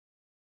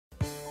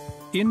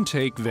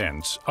Intake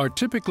vents are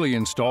typically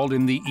installed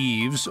in the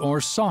eaves or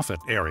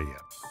soffit area.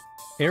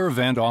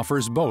 AirVent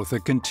offers both a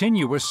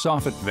continuous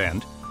soffit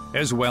vent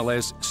as well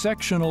as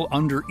sectional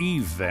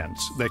under-eave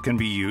vents that can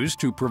be used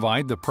to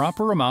provide the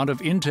proper amount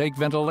of intake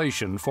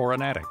ventilation for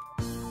an attic.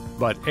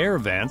 But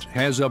AirVent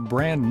has a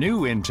brand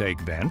new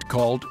intake vent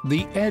called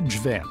the Edge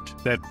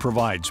Vent that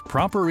provides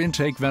proper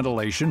intake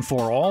ventilation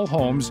for all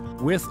homes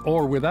with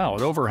or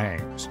without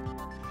overhangs.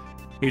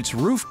 Its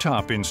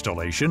rooftop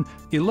installation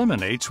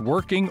eliminates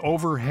working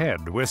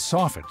overhead with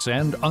soffits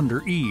and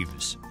under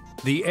eaves.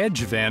 The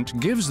Edge Vent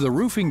gives the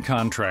roofing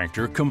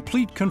contractor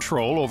complete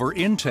control over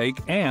intake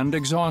and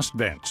exhaust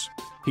vents.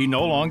 He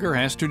no longer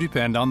has to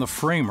depend on the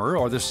framer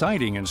or the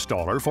siding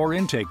installer for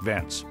intake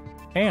vents.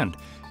 And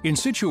in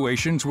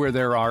situations where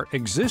there are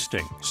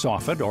existing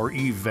soffit or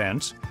eave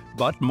vents,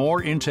 but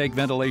more intake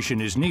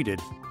ventilation is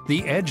needed,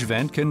 the Edge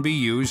Vent can be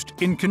used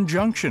in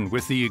conjunction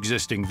with the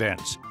existing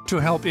vents to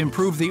help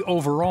improve the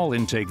overall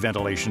intake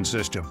ventilation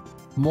system.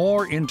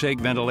 More intake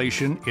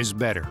ventilation is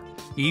better,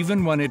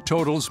 even when it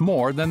totals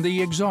more than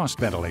the exhaust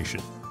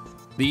ventilation.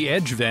 The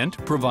Edge Vent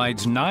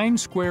provides 9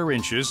 square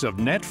inches of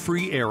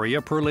net-free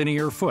area per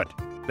linear foot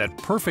that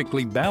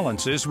perfectly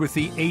balances with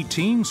the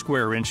 18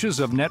 square inches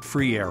of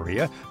net-free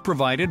area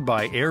provided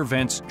by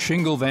AirVent's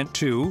Shingle Vent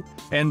 2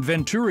 and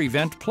Venturi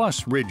Vent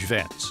Plus ridge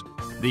vents.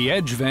 The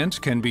Edge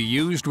Vent can be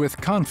used with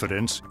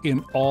confidence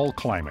in all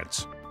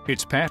climates.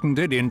 Its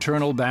patented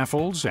internal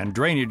baffles and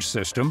drainage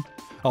system,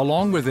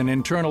 along with an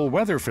internal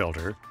weather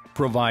filter,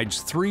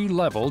 provides 3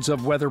 levels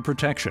of weather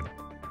protection.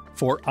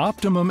 For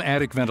optimum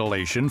attic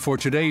ventilation for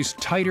today's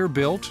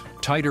tighter-built,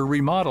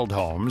 tighter-remodeled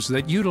homes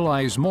that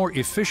utilize more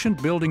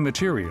efficient building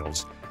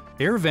materials,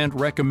 AirVent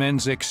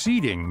recommends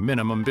exceeding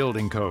minimum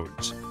building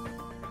codes.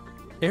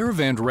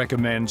 AirVent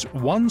recommends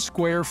 1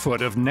 square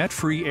foot of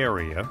net-free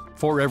area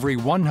for every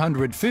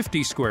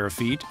 150 square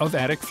feet of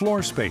attic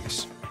floor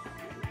space,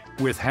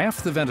 with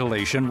half the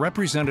ventilation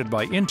represented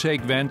by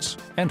intake vents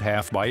and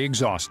half by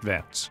exhaust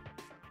vents.